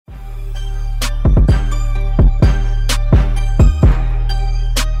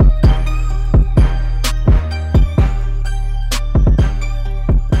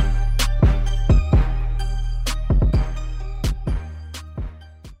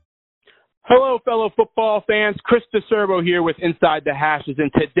Hello, fellow football fans. Chris DeSerbo here with Inside the Hashes, and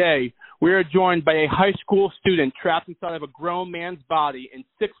today we are joined by a high school student trapped inside of a grown man's body in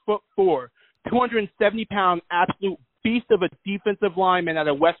 6'4", 270-pound absolute beast of a defensive lineman at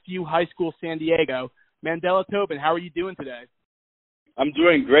a Westview High School, San Diego. Mandela Tobin, how are you doing today? I'm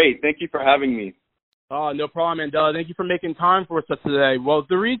doing great. Thank you for having me. Oh, no problem, Mandela. Thank you for making time for us today. Well,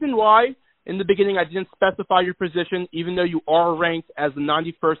 the reason why in the beginning I didn't specify your position, even though you are ranked as the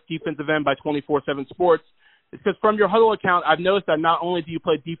 91st defensive end by 24/7 Sports, is because from your huddle account, I've noticed that not only do you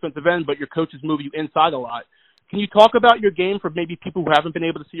play defensive end, but your coaches move you inside a lot. Can you talk about your game for maybe people who haven't been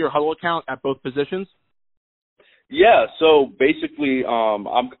able to see your huddle account at both positions? Yeah, so basically,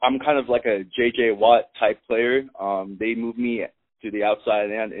 I'm kind of like a J.J. Watt type player. They move me to the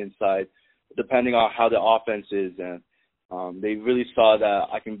outside and inside, depending on how the offense is, and they really saw that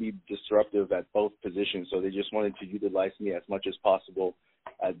I can be disruptive at both positions, so they just wanted to utilize me as much as possible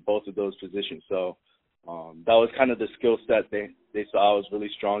at both of those positions. So that was kind of the skill set they saw I was really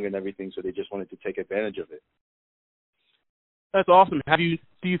strong and everything, so they just wanted to take advantage of it. That's awesome.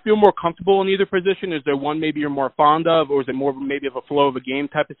 Do you feel more comfortable in either position? Is there one maybe you're more fond of, or is it more maybe of a flow of a game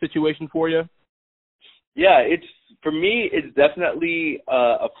type of situation for you? Yeah, for me, it's definitely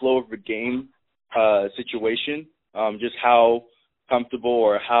a flow of a game situation. Just how comfortable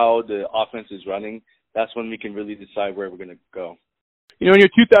or how the offense is running, that's when we can really decide where we're going to go. You know, in your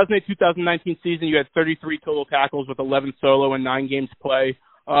 2008-2019 season, you had 33 total tackles with 11 solo and 9 games play.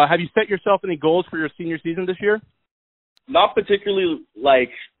 Have you set yourself any goals for your senior season this year? Not particularly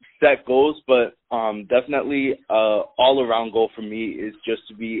like set goals, but definitely all-around goal for me is just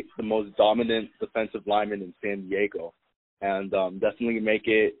to be the most dominant defensive lineman in San Diego, and definitely make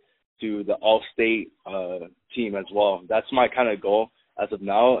it to the all-state team as well. That's my kind of goal as of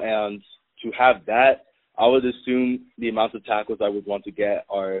now, and to have that, I would assume the amount of tackles I would want to get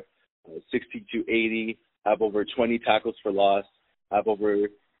are 60 to 80, have over 20 tackles for loss, have over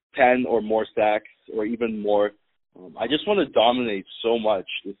 10 or more sacks, or even more. I just want to dominate so much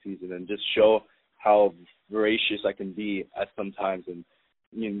this season and just show how voracious I can be at some times, and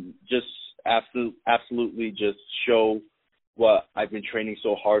just absolutely just show what I've been training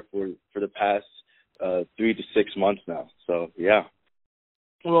so hard for the past 3 to 6 months now. So, yeah.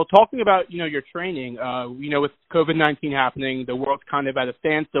 Well, talking about, your training, with COVID-19 happening, the world's kind of at a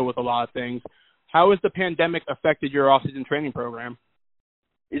standstill with a lot of things. How has the pandemic affected your off-season training program?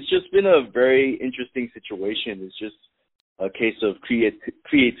 It's just been a very interesting situation. It's just a case of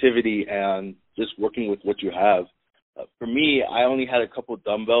creativity and just working with what you have. For me, I only had a couple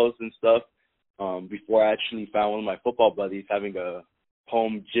dumbbells and stuff before I actually found one of my football buddies having a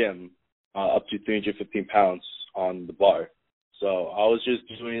home gym up to 315 pounds on the bar. So I was just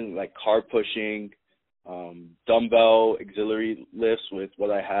doing like car pushing, dumbbell auxiliary lifts with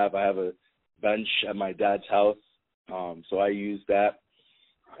what I have. I have a bench at my dad's house, so I use that.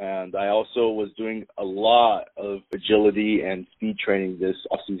 And I also was doing a lot of agility and speed training this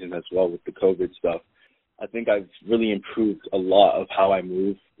offseason as well with the COVID stuff. I think I've really improved a lot of how I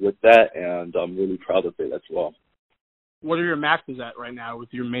move with that, and I'm really proud of it as well. What are your maxes at right now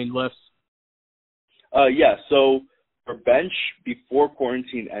with your main lifts? Yeah, so for bench, before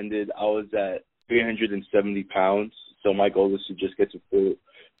quarantine ended, I was at 370 pounds. So my goal is to just get to 4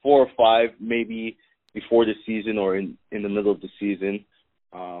 or 5, maybe before the season or in the middle of the season.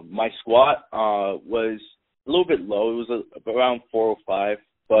 My squat was a little bit low. It was around 405,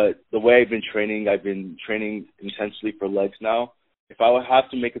 but the way I've been training intensely for legs now. If I would have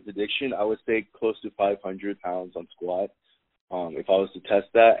to make a prediction, I would say close to 500 pounds on squat if I was to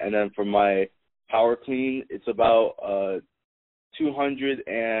test that. And then for my power clean, it's about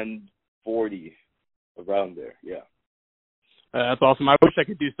 240, around there, yeah. That's awesome. I wish I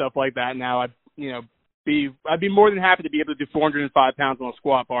could do stuff like that now. I'd be more than happy to be able to do 405 pounds on a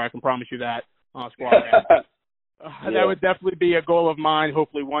squat bar. I can promise you that on a squat rack. That would definitely be a goal of mine.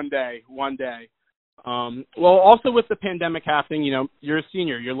 Hopefully one day. Well, also with the pandemic happening, you're a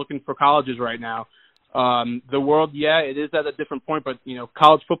senior. You're looking for colleges right now. The world, it is at a different point, but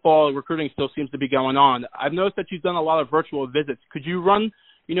college football recruiting still seems to be going on. I've noticed that you've done a lot of virtual visits. Could you run,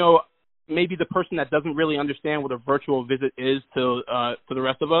 maybe the person that doesn't really understand what a virtual visit is to the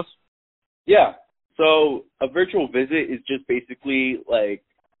rest of us? Yeah. So a virtual visit is just basically like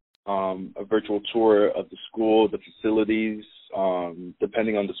a virtual tour of the school, the facilities,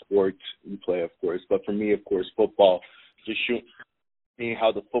 depending on the sport you play, of course. But for me, of course, football, just seeing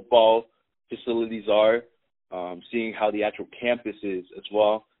how the football facilities are, seeing how the actual campus is as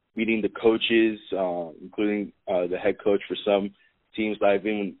well, meeting the coaches, including the head coach for some teams that I've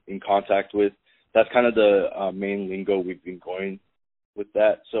been in contact with. That's kind of the main lingo we've been going with that.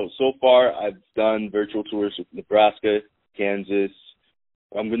 that. So far I've done virtual tours with Nebraska, Kansas.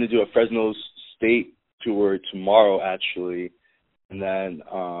 I'm going to do a Fresno State tour tomorrow, actually. And then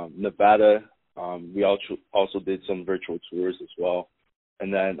Nevada, we also did some virtual tours as well.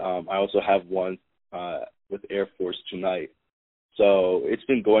 And then I also have one with Air Force tonight. So it's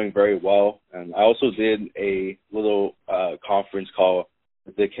been going very well. And I also did a little conference call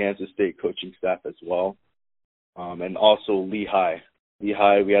with the Kansas State coaching staff as well. And also Lehigh.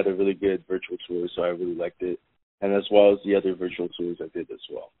 Lehigh, we had a really good virtual tour, so I really liked it. And as well as the other virtual tours I did as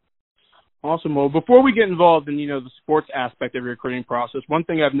well. Awesome. Well, before we get involved in, the sports aspect of your recruiting process, one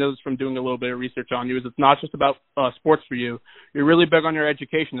thing I've noticed from doing a little bit of research on you is it's not just about sports for you. You're really big on your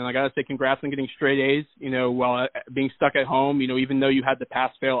education, and I got to say congrats on getting straight A's, while being stuck at home, even though you had the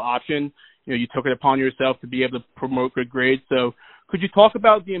pass-fail option, you took it upon yourself to be able to promote good grades. So could you talk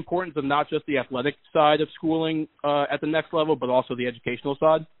about the importance of not just the athletic side of schooling at the next level, but also the educational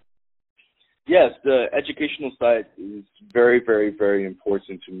side? Yes, the educational side is very, very, very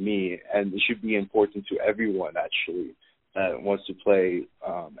important to me, and it should be important to everyone, actually, that wants to play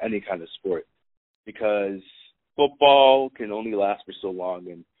any kind of sport, because football can only last for so long,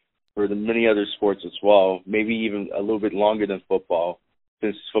 and for the many other sports as well, maybe even a little bit longer than football,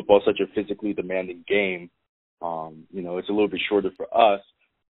 since football is such a physically demanding game. It's a little bit shorter for us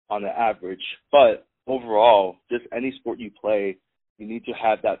on the average, but overall, just any sport you play, you need to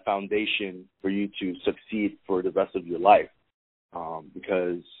have that foundation for you to succeed for the rest of your life,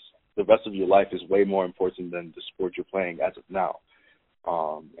 because the rest of your life is way more important than the sport you're playing as of now.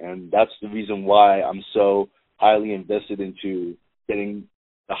 And that's the reason why I'm so highly invested into getting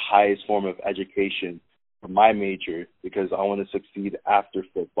the highest form of education for my major, because I want to succeed after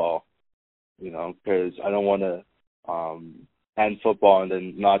football, because I don't want to end football and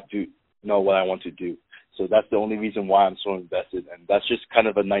then not know what I want to do. So that's the only reason why I'm so invested, and that's just kind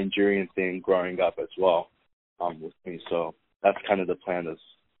of a Nigerian thing growing up as well with me. So that's kind of the plan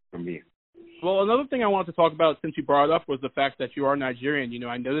for me. Well, another thing I wanted to talk about since you brought it up was the fact that you are Nigerian.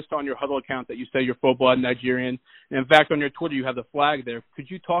 I noticed on your Huddle account that you say you're full-blood Nigerian, and in fact on your Twitter you have the flag there. Could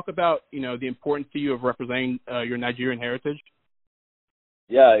you talk about, the importance to you of representing your Nigerian heritage?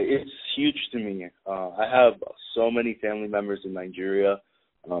 Yeah, it's huge to me. I have so many family members in Nigeria.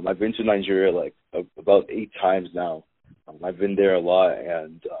 I've been to Nigeria about 8 times now. I've been there a lot,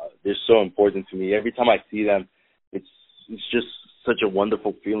 and they're so important to me. Every time I see them, it's just such a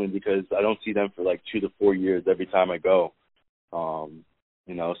wonderful feeling, because I don't see them for 2 to 4 years every time I go.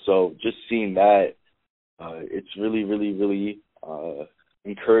 So just seeing that, it's really, really, really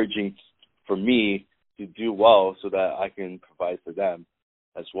encouraging for me to do well so that I can provide for them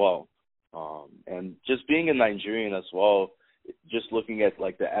as well. And just being a Nigerian as well, just looking at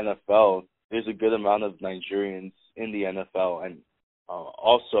the NFL, there's a good amount of Nigerians in the NFL, and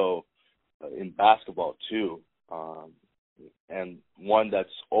also in basketball too. And one that's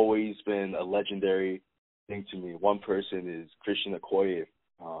always been a legendary thing to me, one person is Christian Okoye.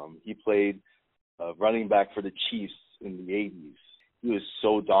 He played running back for the Chiefs in the 80s. He was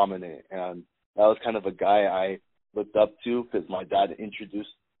so dominant, and that was kind of a guy I looked up to, because my dad introduced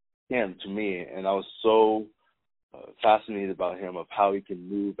him to me, and I was so fascinated about him, of how he can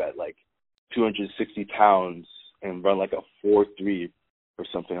move at 260 pounds and run a 4.3 or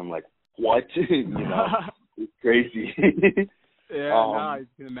something. I'm like, what? It's crazy. Yeah, I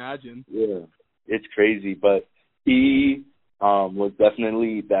can imagine. Yeah, it's crazy, but he was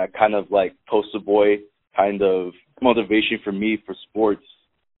definitely that kind of poster boy kind of motivation for me for sports,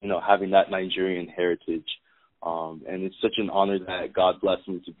 having that Nigerian heritage. And it's such an honor that God blessed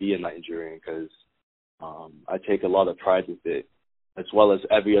me to be a Nigerian, because I take a lot of pride with it, as well as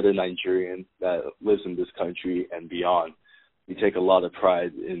every other Nigerian that lives in this country and beyond. We take a lot of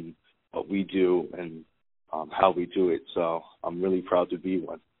pride in what we do and how we do it. So I'm really proud to be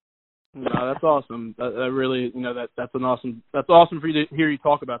one. No, that's awesome. That really, that's awesome for you to hear you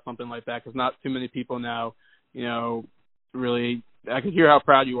talk about something like that, because not too many people now, really, I can hear how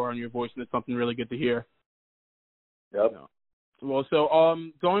proud you are in your voice, and it's something really good to hear. Yep. Well, so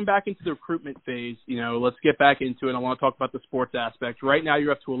going back into the recruitment phase, let's get back into it. I want to talk about the sports aspect. Right now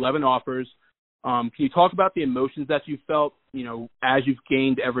you're up to 11 offers. Can you talk about the emotions that you felt, as you've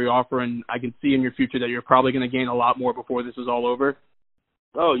gained every offer? And I can see in your future that you're probably going to gain a lot more before this is all over.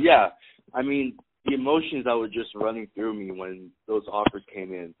 Oh, yeah. I mean, the emotions that were just running through me when those offers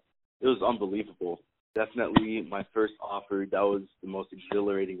came in, it was unbelievable. Definitely my first offer, that was the most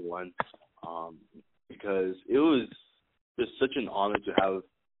exhilarating one, because it was just such an honor to have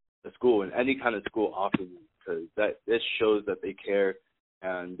a school and any kind of school offer me, because that shows that they care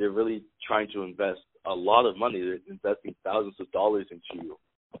and they're really trying to invest a lot of money. They're investing thousands of dollars into you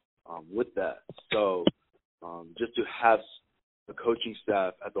with that. So just to have the coaching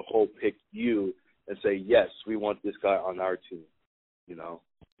staff as a whole pick you and say, yes, we want this guy on our team, you know,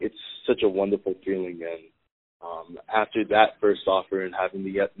 it's such a wonderful feeling. And after that first offer and having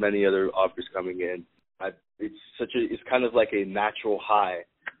the many other offers coming in, it's kind of like a natural high,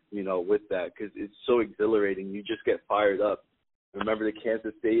 you know, with that, because it's so exhilarating. You just get fired up. Remember the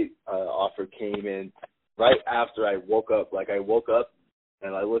Kansas State offer came in right after I woke up. Like, I woke up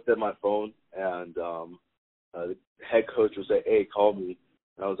and I looked at my phone, and the head coach was like, hey, call me.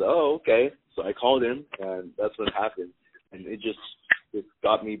 And I was like, oh, okay. So I called him, and that's what happened. And it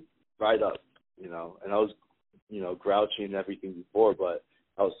got me right up, you know. And I was, you know, grouchy and everything before, but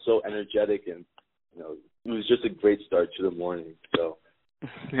I was so energetic, and, you know, it was just a great start to the morning. So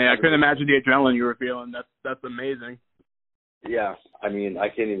yeah, I couldn't imagine the adrenaline you were feeling. That's amazing. Yeah, I mean, I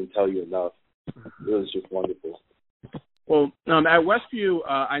can't even tell you enough. It was just wonderful. Well, at Westview,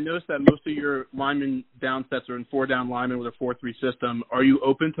 I noticed that most of your lineman down sets are in 4-down linemen with a 4-3 system. Are you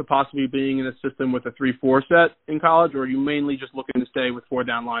open to possibly being in a system with a 3-4 set in college, or are you mainly just looking to stay with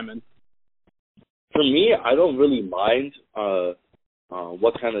 4-down linemen? For me, I don't really mind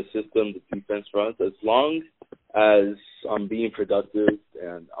what kind of system the defense runs, as long as I'm being productive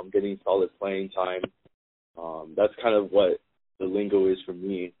and I'm getting solid playing time. That's kind of what the lingo is for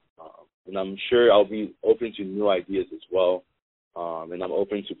me. And I'm sure I'll be open to new ideas as well. And I'm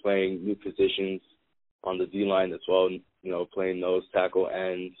open to playing new positions on the D-line as well, you know, playing nose, tackle,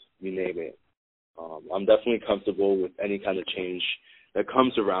 ends, you name it. I'm definitely comfortable with any kind of change that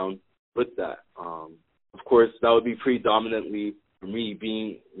comes around with that. Of course, that would be predominantly for me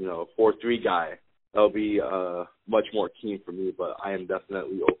being, you know, a 4-3 guy. That would be much more keen for me, but I am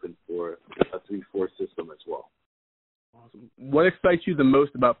definitely open for a 3-4 system as well. Awesome. What excites you the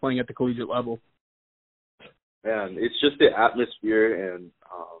most about playing at the collegiate level? And it's just the atmosphere and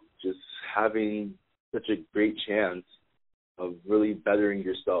just having such a great chance of really bettering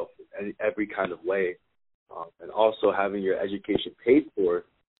yourself in every kind of way, and also having your education paid for.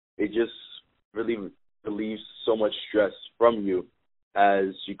 It just really relieves so much stress from you as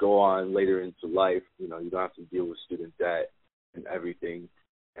you go on later into life. You know, you don't have to deal with student debt and everything,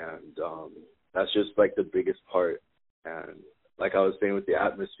 and that's just like the biggest part. And like I was saying, with the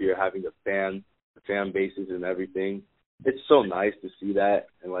atmosphere, having the fan bases and everything, it's so nice to see that,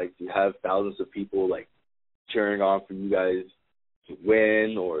 and like you have thousands of people like cheering on for you guys to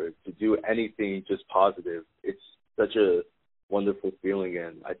win or to do anything just positive. It's such a wonderful feeling,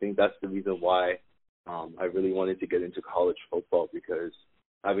 and I think that's the reason why I really wanted to get into college football, because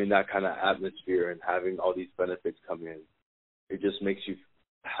having that kind of atmosphere and having all these benefits come in, it just makes you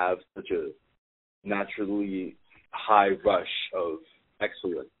have such a naturally high rush of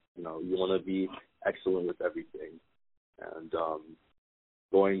excellence. You know, you want to be excellent with everything, and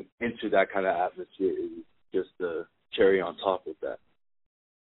going into that kind of atmosphere is just the cherry on top of that.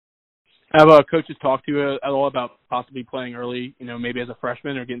 Have coaches talked to you at all about possibly playing early, you know, maybe as a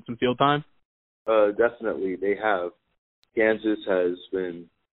freshman or getting some field time? Definitely, they have. Kansas has been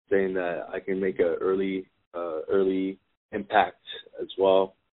saying that I can make an early impact as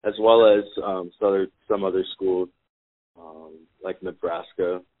well as some other schools, like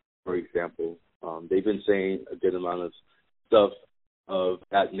Nebraska, for example. They've been saying a good amount of stuff of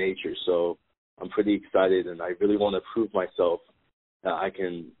that nature, so I'm pretty excited, and I really want to prove myself that I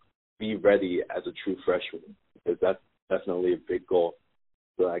can be ready as a true freshman, because that's definitely a big goal,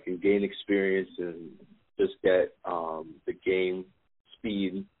 so I can gain experience and just get the game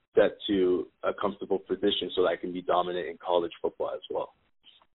speed set to a comfortable position so that I can be dominant in college football as well.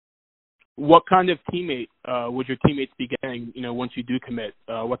 What kind of teammate would your teammates be getting, you know, once you do commit?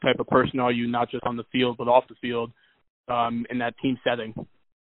 What type of person are you, not just on the field but off the field, in that team setting?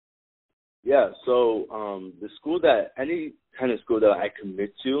 Yeah, so any kind of school that I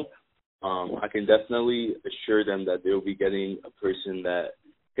commit to, I can definitely assure them that they'll be getting a person that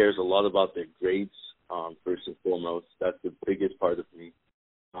cares a lot about their grades, first and foremost. That's the biggest part of me.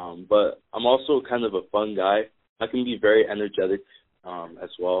 But I'm also kind of a fun guy. I can be very energetic as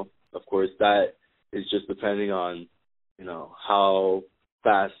well. Of course, that is just depending on, you know, how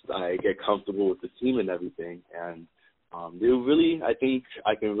fast I get comfortable with the team and everything. And I think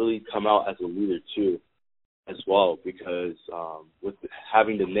I can really come out as a leader too, as well, because with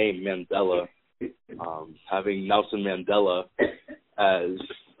having the name Mandela, having Nelson Mandela as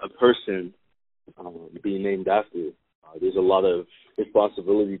a person being named after, there's a lot of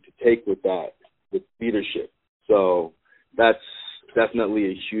responsibility to take with that, with leadership. So that's definitely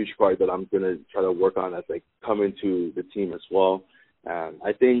a huge part that I'm going to try to work on as I come into the team as well. And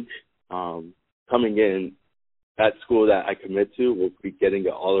I think coming in, that school that I commit to will be getting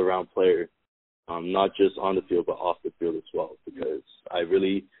an all-around player, not just on the field but off the field as well, because I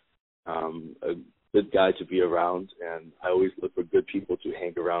really a good guy to be around, and I always look for good people to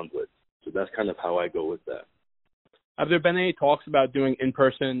hang around with. So that's kind of how I go with that. Have there been any talks about doing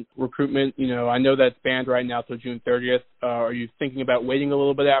in-person recruitment? You know, I know that's banned right now till June 30th. Are you thinking about waiting a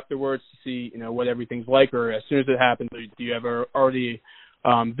little bit afterwards to see, you know, what everything's like, or as soon as it happens, do you have already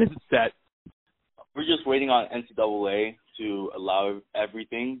visit set? We're just waiting on NCAA to allow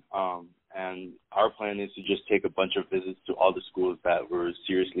everything, and our plan is to just take a bunch of visits to all the schools that we're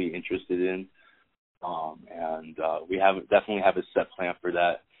seriously interested in, and we definitely have a set plan for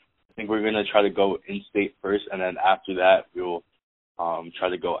that. I think we're going to try to go in-state first, and then after that, we'll try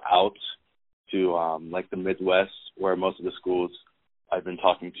to go out to, like, the Midwest, where most of the schools I've been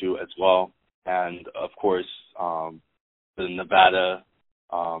talking to as well, and, of course, the Nevada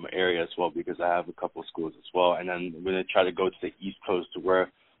area as well, because I have a couple of schools as well. And then we're going to try to go to the East Coast to where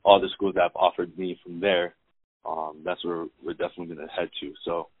all the schools that have offered me from there, that's where we're definitely going to head to.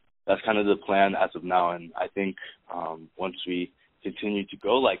 So that's kind of the plan as of now, and I think once we continue to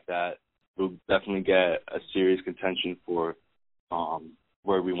go like that, we'll definitely get a serious contention for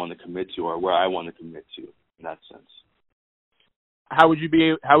where we want to commit to, or where I want to commit to in that sense. How would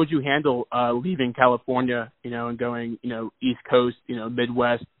you handle leaving California, you know, and going, you know, East Coast, you know,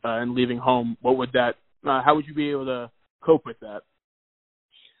 Midwest, and leaving home? How would you be able to cope with that?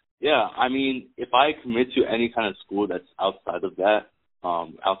 Yeah, I mean, if I commit to any kind of school that's outside of that,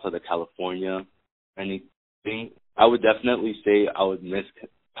 outside of California, anything, I would definitely say I would miss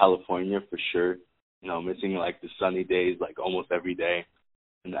California for sure. You know, missing like the sunny days, like almost every day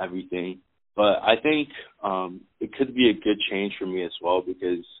and everything. But I think it could be a good change for me as well,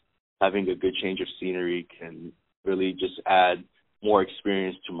 because having a good change of scenery can really just add more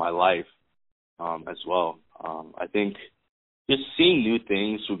experience to my life as well. I think just seeing new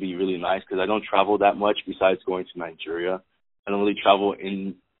things would be really nice, because I don't travel that much besides going to Nigeria. I don't really travel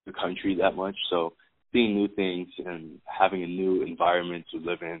in the country that much. So seeing new things and having a new environment to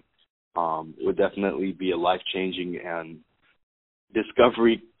live in would definitely be a life-changing and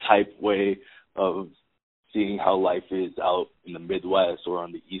discovery type way of seeing how life is out in the Midwest or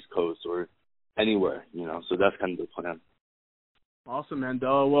on the East Coast or anywhere, you know. So that's kind of the plan. Awesome,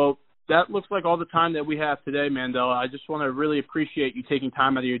 Mandela. Well, that looks like all the time that we have today, Mandela. I just want to really appreciate you taking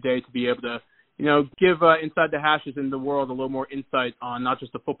time out of your day to be able to, you know, give Inside the Hashes in the world a little more insight on not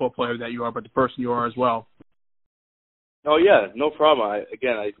just the football player that you are, but the person you are as well. Oh, yeah, no problem. I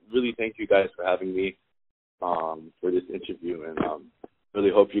really thank you guys for having me for this interview, and really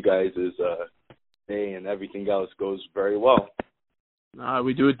hope you guys' day and everything else goes very well.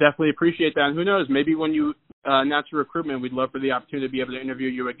 We do definitely appreciate that. And who knows, maybe when you announce your recruitment, we'd love for the opportunity to be able to interview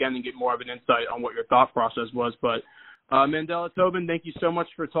you again and get more of an insight on what your thought process was. But Mandela Tobin, thank you so much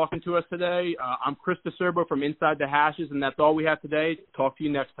for talking to us today. I'm Chris DeCerbo from Inside the Hashes, and that's all we have today. Talk to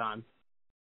you next time.